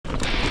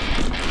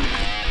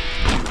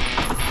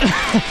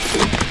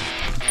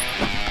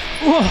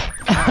Whoa,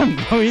 I'm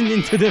going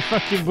into the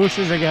fucking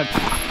bushes again.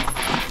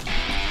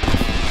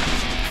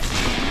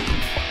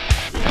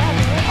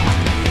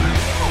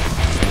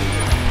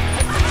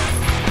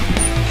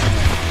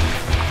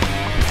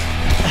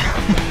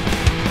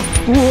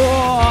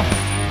 Whoa!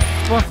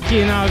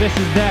 Fucking hell, this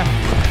is death.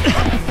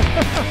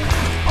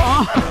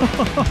 Oh,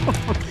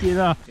 fucking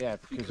hell. Yeah,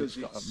 because it's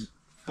got a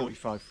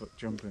 45-foot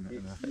jump in it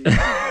and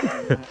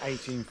an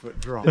 18-foot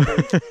drop.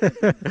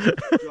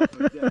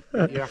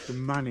 You have to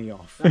money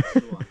off. That's the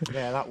one.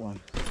 Yeah, that one.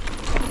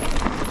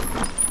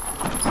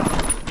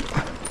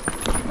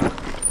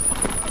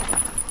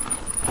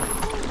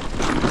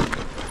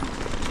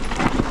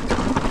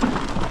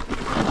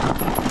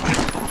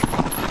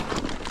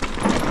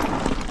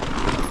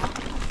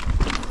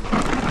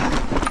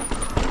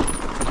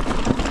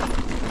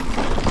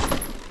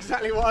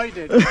 Exactly what I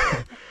did.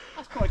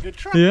 That's quite a good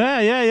track.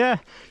 Yeah.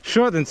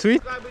 Short and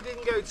sweet. Glad we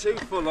didn't go too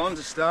full on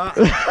to start.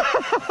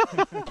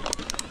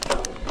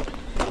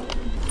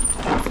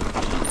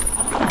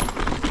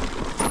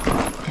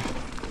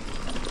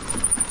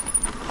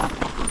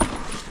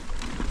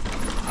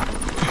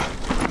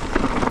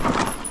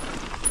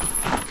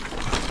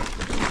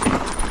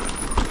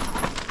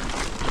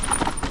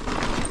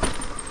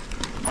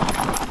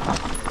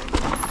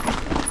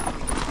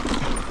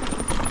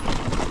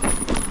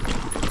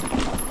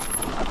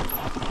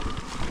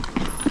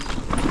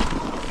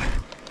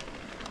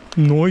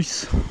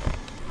 Nice.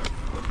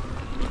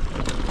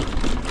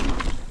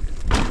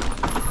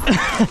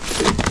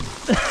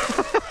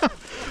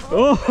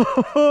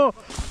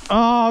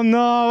 Oh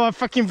no, I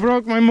fucking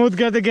broke my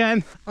mudguard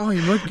again. Oh,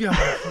 your mudguard.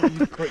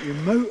 You've got your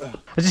motor.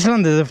 I just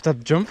landed off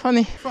that jump,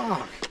 honey.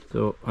 Fuck.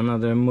 So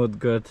another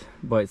mudguard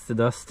bites the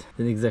dust.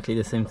 Did exactly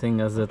the same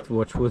thing as that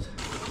watchwood.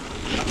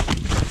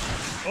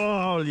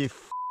 Holy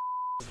f***.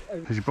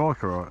 Is your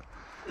bike alright?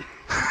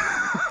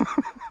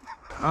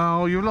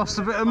 Oh, you lost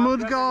a bit of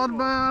mudguard,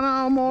 man.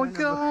 Oh my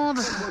god.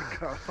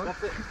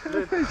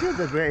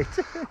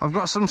 I've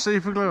got some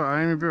super glue at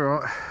home, you'll be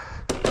alright.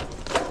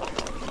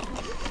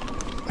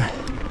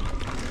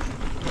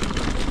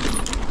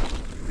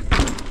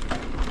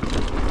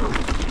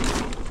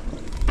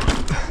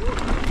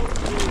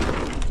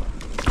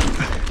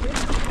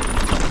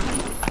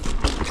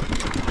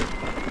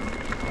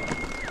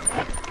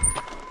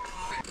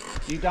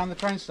 You down the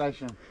train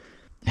station?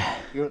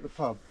 You're at the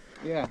pub?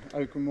 Yeah,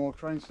 Oakenmore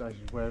train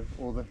station where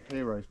all the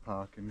heroes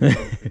park and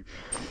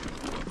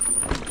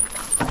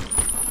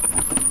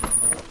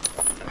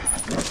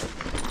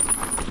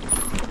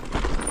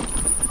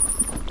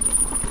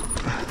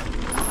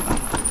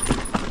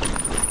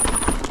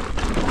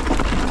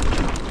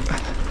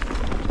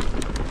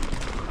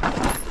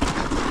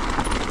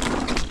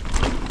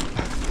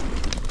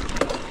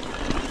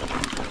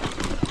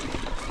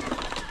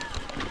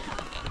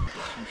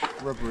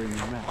rubber in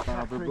there,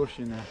 Barbara Bush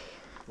in there,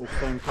 all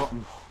foam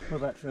cotton. What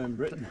about from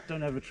Britain?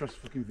 Don't ever trust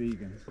fucking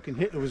vegans. Fucking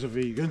Hitler was a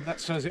vegan,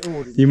 that says it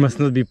all. You must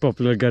not be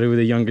popular, Gary, with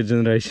the younger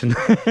generation.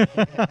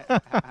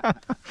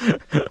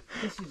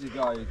 This is a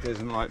guy who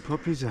doesn't like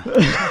puppies.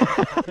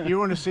 You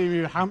want to see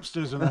me with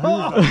hamsters and a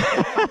hoover?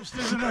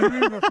 Hamsters and a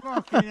hoover,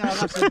 fucking hell,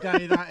 that's a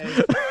day that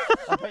is.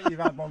 I bet you've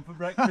had one for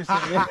breakfast,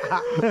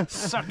 haven't you?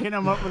 Sucking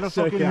them up with a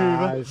fucking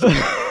hoover.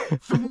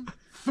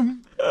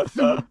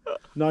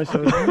 Nice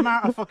one. The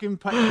amount of fucking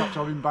pet shops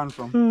I've been banned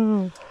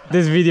from.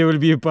 This video will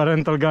be a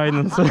parental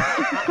guidance.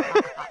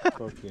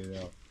 Fucking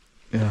hell.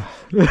 Yeah.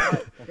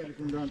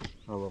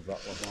 I love that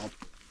one, man.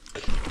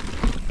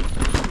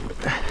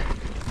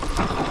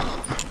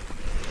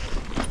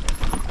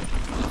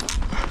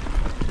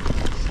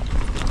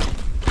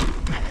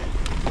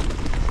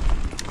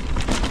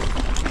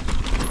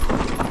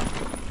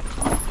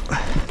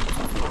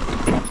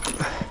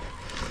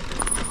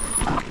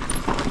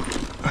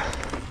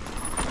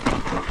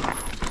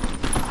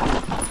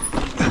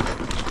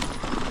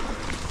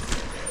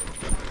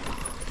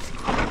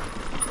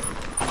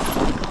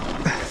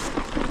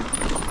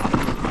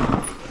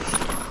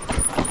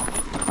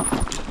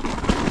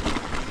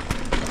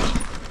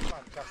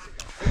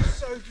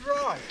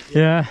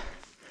 Yeah.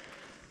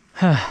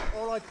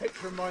 All I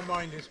picture in my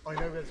mind is, I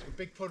know there's a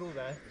big puddle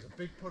there, there's a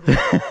big puddle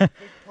there, there's a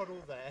big puddle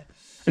there.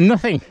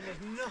 Nothing. And there's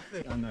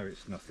nothing. I know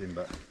it's nothing,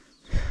 but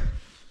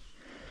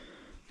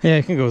Yeah,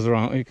 you can go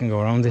around. You can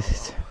go around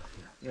it.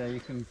 Yeah,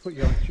 you can put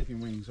your chicken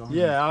wings on.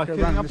 yeah, I Go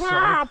can. round the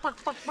side.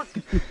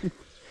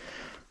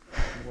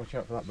 Watch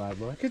out for that bad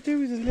boy. Could do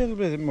with a little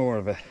bit more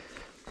of it.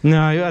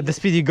 No, at the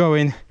speed you're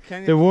going,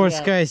 Can the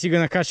worst case you're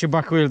gonna catch your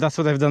back wheel. That's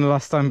what I've done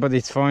last time, but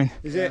it's fine.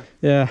 Is it?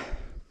 Yeah.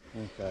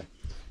 Okay.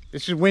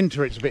 This is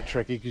winter, it's a bit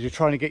tricky because you're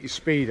trying to get your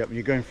speed up and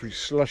you're going through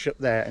slush up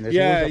there and there's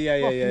Yeah, always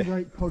a fucking yeah.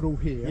 great puddle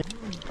here.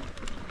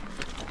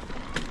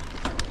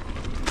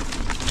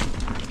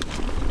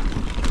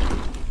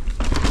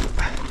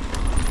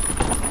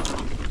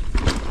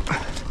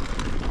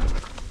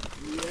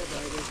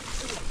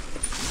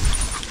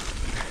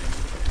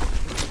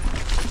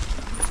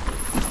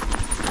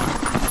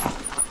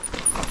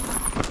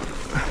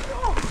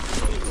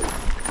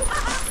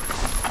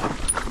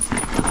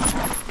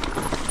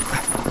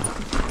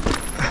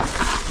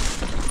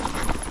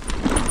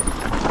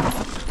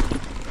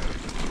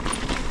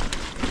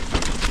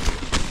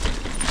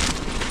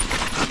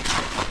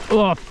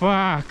 Oh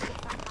fuck!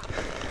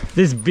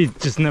 This bit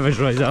just never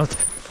dries out.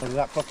 Or did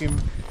that fucking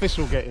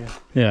thistle get you?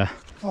 Yeah.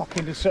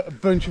 Fucking a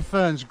bunch of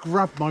ferns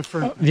grabbed my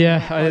front.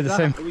 Yeah, I did the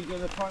same. Are we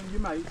going to find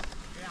your mate?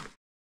 Yeah.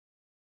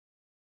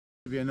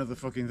 It'll be another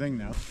fucking thing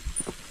now.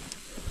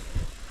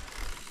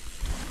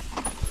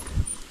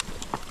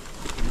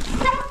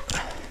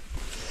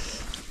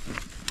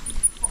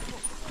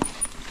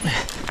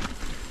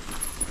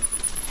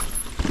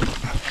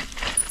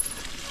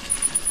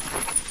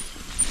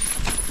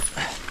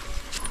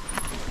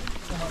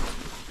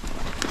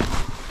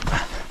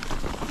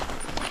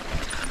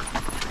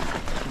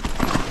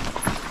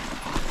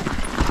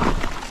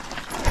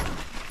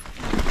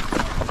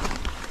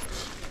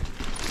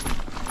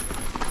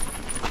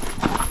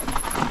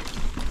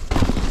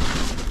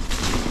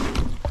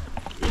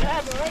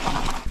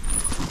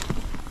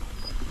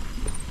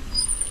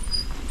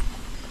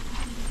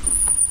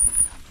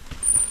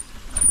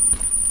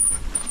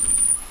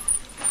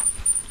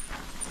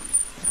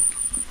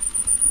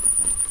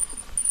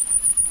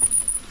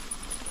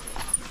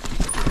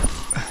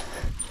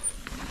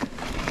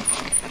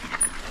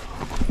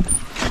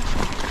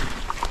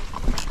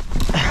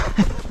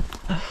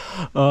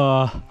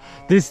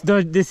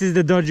 This is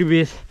the dodgy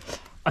bit.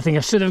 I think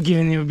I should have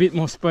given him a bit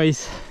more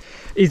space.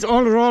 It's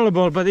all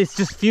rollable, but it's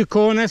just few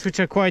corners which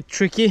are quite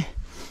tricky,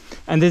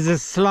 and there's a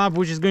slab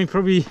which is going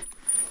probably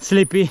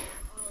slippy.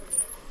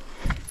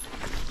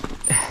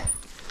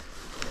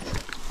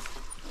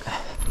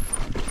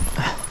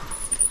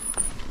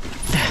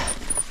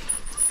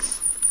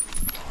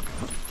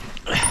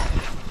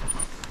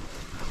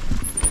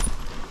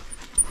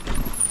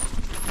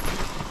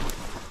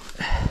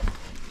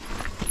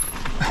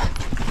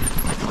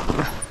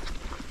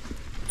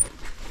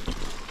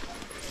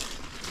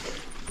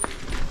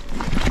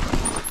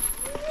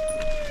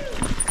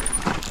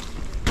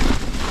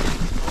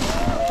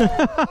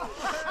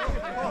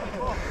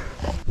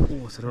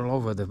 Water all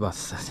over the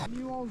bastard.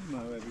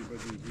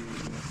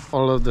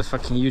 All of the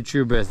fucking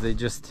YouTubers, they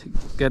just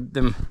get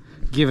them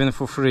given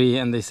for free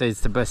and they say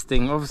it's the best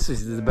thing. Obviously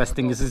it's the best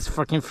thing is it's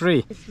fucking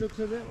free. It looks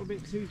a little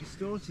bit too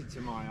distorted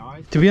to my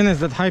eyes. To be honest,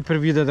 that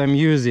Hyperview that I'm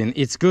using,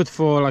 it's good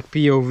for like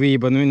POV,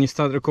 but when you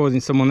start recording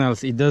someone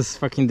else, it does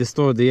fucking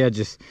distort the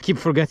edges. Keep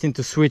forgetting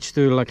to switch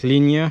to like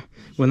linear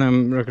when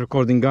I'm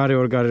recording Gary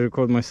or Gary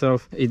record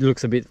myself. It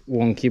looks a bit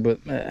wonky, but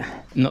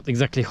not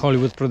exactly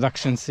Hollywood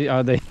productions,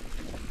 are they?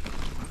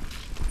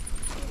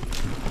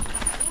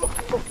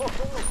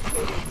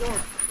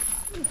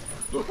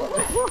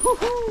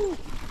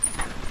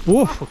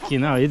 Oh,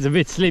 fucking hell, it's a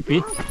bit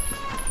sleepy.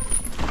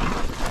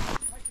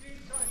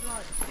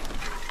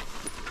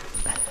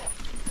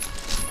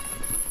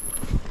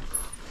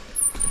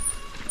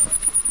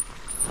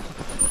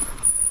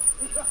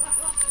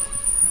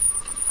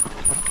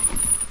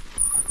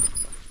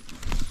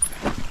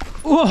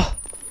 Oh,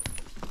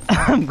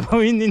 I'm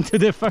going into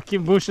the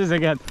fucking bushes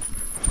again.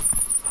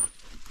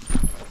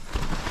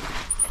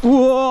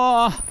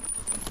 Whoa,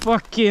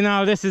 fucking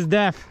hell, this is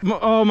death.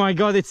 Oh my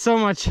god, it's so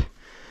much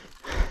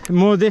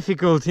more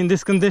difficult in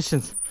these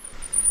conditions.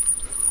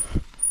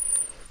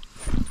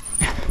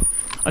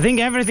 I think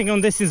everything on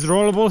this is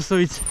rollable, so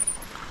it's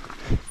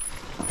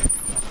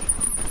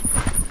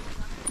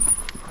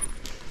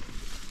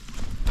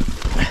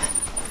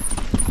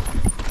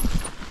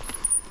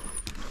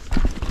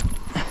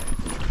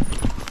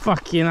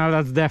fucking hell,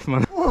 that's death,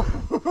 man.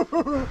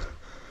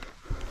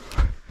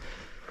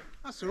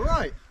 That's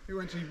alright, it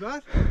went too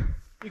bad.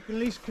 You can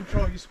at least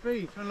control your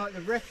speed, unlike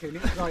the wrecking,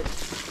 it's like...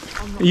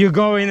 You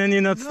go in and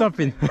you're not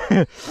stopping.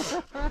 I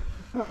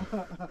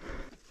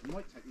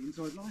might take the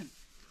inside line,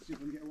 see if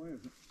I can get away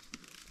with it.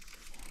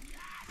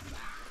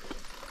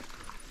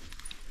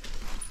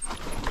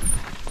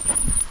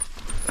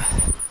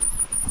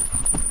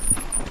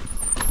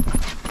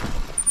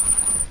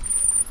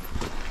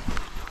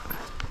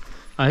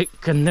 I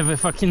can never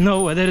fucking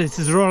know whether this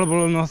is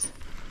rollable or not.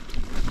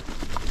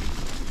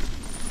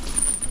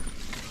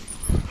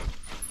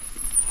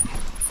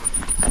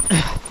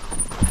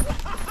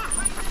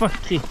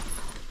 Fucking.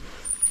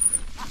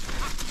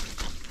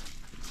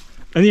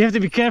 And you have to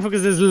be careful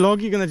because there's a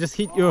log, you're gonna just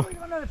hit your... Oh, you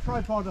got another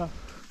tripod.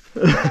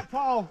 That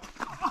pole.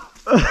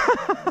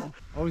 I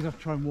always have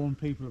to try and warn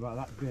people about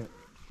that bit.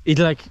 It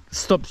like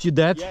stops you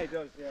dead. Yeah, it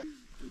does, yeah.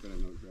 We're going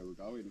to know where we're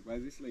going. Where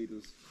does this lead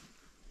us?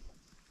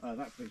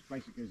 That bit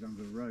basically goes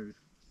under the road,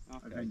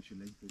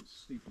 eventually, but it's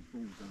steep and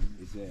falls down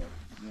there. Is it?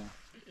 Yeah.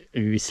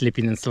 You'll be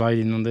slipping and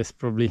sliding on this,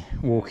 probably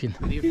walking.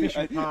 The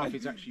official path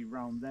is actually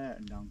round there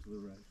and down to the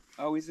road.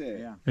 Oh, is it?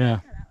 Yeah. Yeah.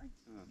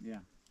 Yeah.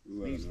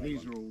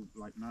 These are all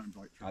like mountain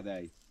bike Are tracks.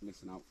 they?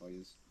 Listen out for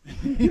you.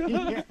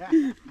 Yeah.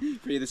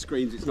 For you, the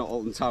screams, it's not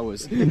Alton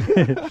Towers.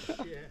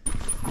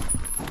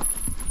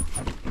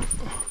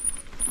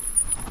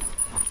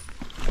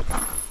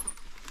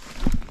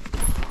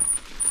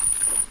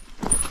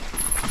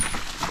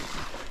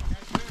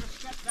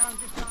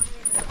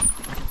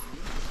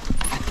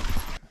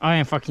 I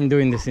am fucking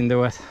doing this in the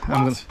wet.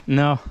 I'm gonna...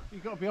 No.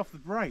 You've got to be off the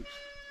brakes.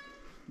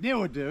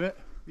 Neil would do it.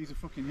 He's a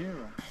fucking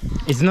hero.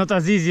 It's not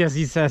as easy as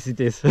he says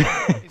it is.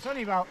 It's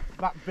only about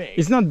that big.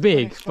 It's not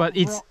big, got but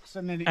it's... rocks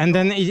and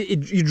then,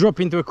 you drop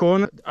into a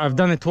corner. I've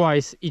done it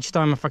twice. Each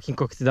time I fucking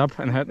cocked it up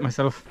and hurt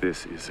myself.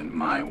 This isn't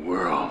my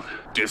world.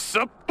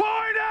 Disappointed!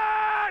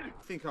 I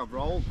think I've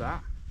rolled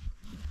that.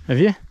 Have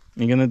you?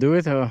 You gonna do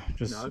it or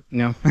just...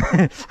 No.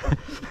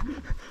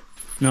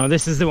 No,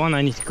 this is the one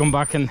I need to come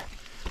back and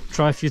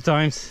try a few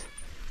times.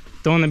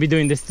 Don't want to be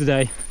doing this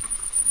today.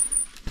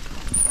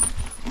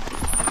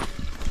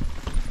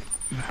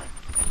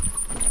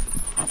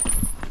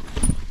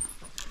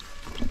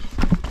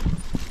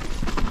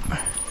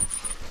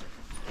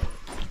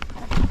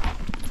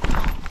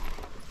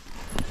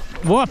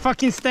 What,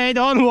 fucking stayed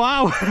on,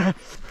 wow!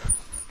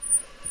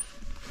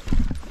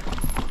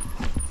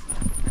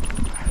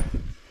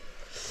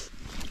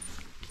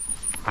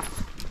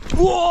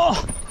 Whoa!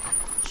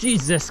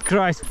 Jesus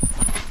Christ!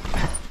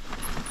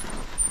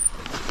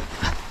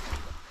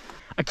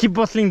 I keep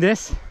bottling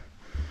this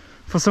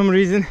for some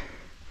reason.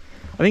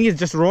 I think it's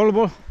just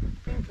rollable.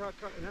 I think I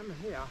can't remember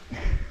here.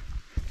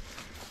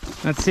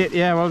 That's it,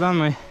 yeah, well done,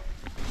 mate.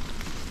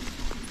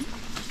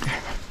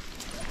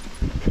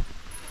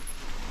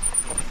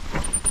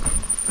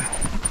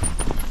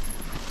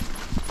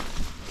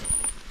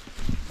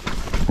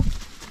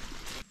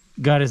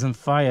 God is on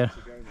fire.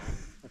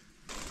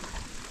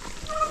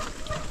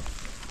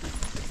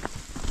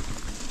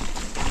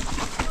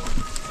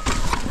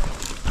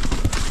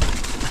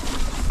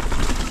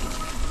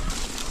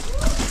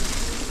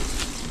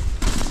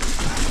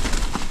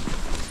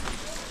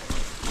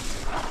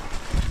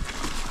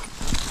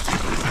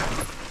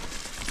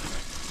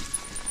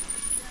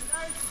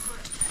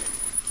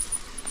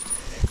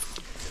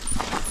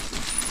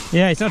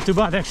 Yeah, it's not too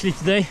bad actually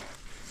today.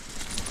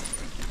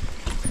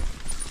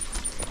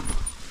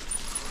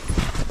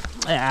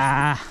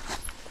 Ah.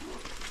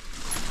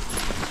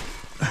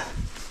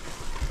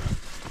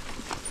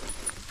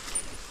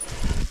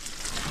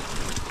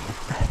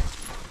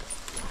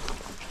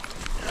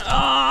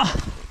 Ah.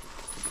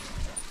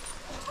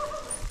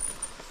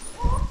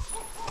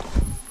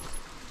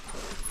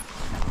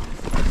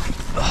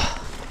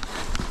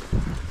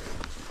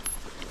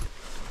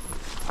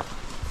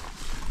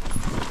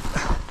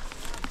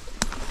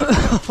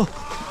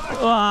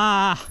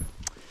 Ah.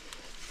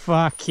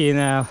 Fucking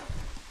hell.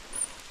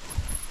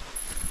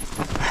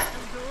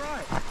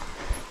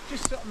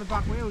 Just sit on the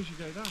back wheel as you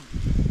go down.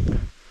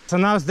 So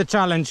now's the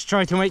challenge,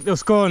 try to make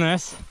those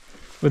corners,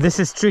 but this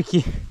is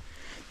tricky.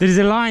 There is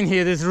a line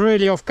here that's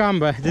really off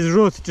camber, this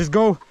route, just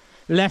go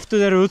left to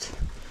the route.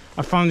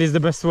 I found this the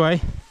best way.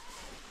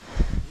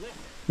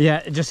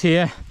 Yeah, just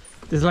here,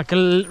 there's like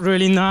a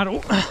really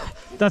narrow,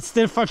 that's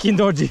still fucking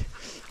dodgy.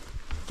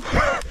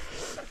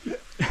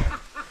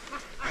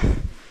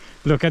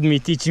 Look at me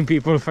teaching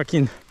people,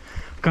 fucking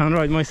can't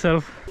ride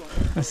myself.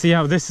 Let's see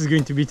how this is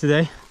going to be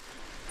today.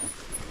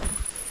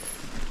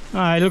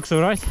 Ah, it looks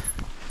alright.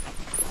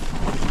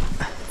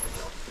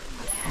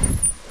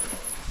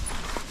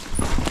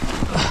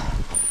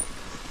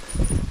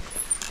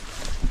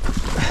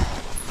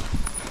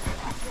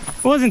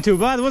 Wasn't too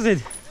bad, was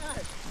it?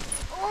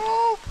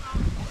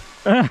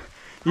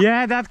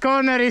 Yeah, that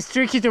corner is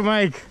tricky to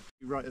make.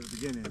 Right at the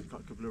beginning, it's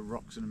got a couple of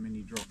rocks and a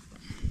mini drop.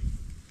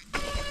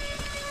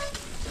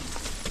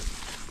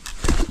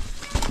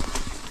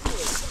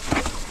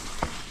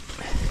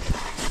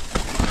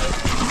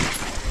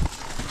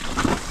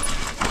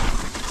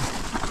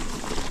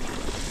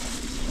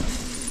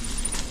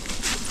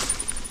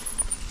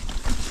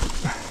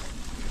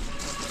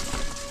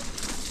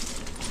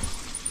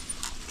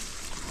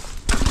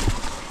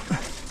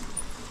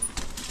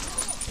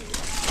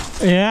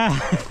 Yeah.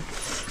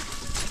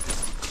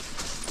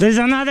 There's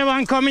another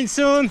one coming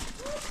soon.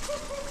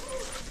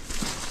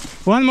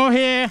 One more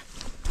here.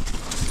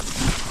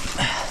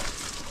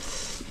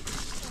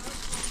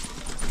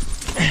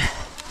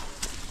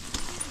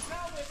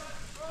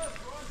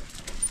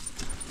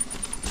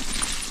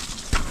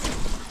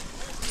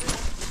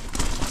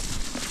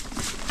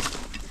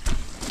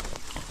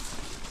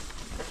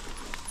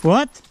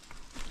 What?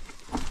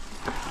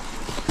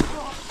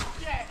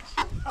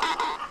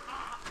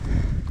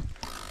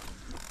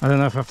 I don't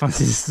know if I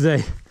fancy this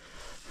today.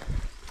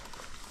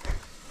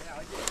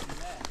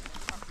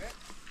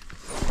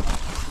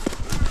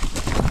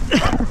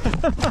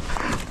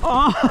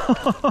 Oh,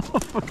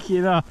 fuck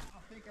you know.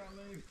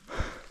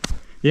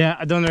 Yeah,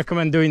 I don't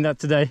recommend doing that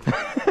today.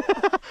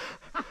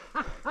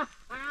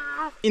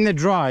 In the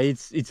dry,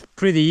 it's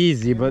pretty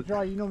easy, but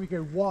dry, you normally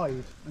go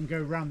wide and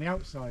go around the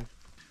outside.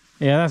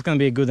 yeah, that's gonna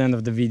be a good end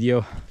of the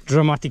video.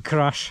 Dramatic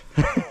crash.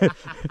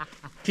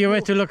 If you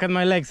were to look at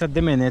my legs at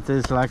the minute,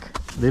 it's like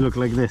They look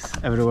like this.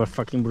 Everywhere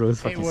fucking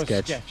bruised, It fucking was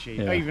sketch. sketchy.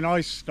 Yeah. Even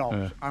I stopped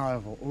Yeah. and I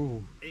thought,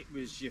 ooh. It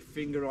was your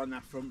finger on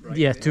that front brake.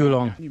 Yeah, there. too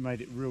long. You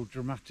made it real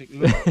dramatic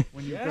look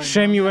when you were going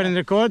Shame down you there. weren't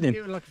recording.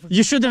 It was like a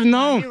You should have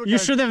known. You were You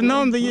going should have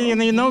known that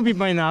you know me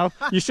by now.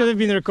 You should have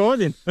been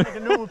recording. like a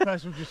normal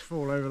person would just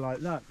fall over like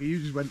that, but you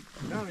just went.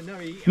 No,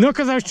 he No,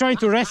 because I was trying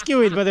to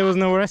rescue it, but there was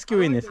no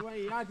rescuing it. the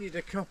way he added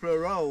a couple of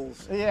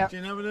rolls. Yeah. Do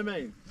you know what I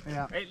mean?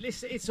 Yeah.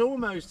 It's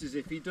almost as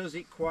if he does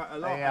it quite a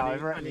lot Yeah, I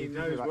and reckon he did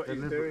knows that what he's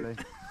doing.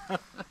 deliberately.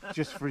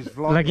 Just for his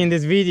vlog. Like in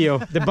this video,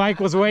 the bike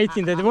was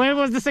waiting. Where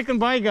was the second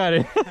bike,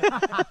 Gary?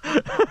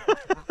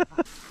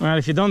 Well,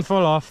 if you don't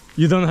fall off,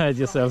 you don't hurt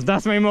yourself.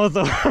 That's my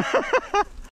motto.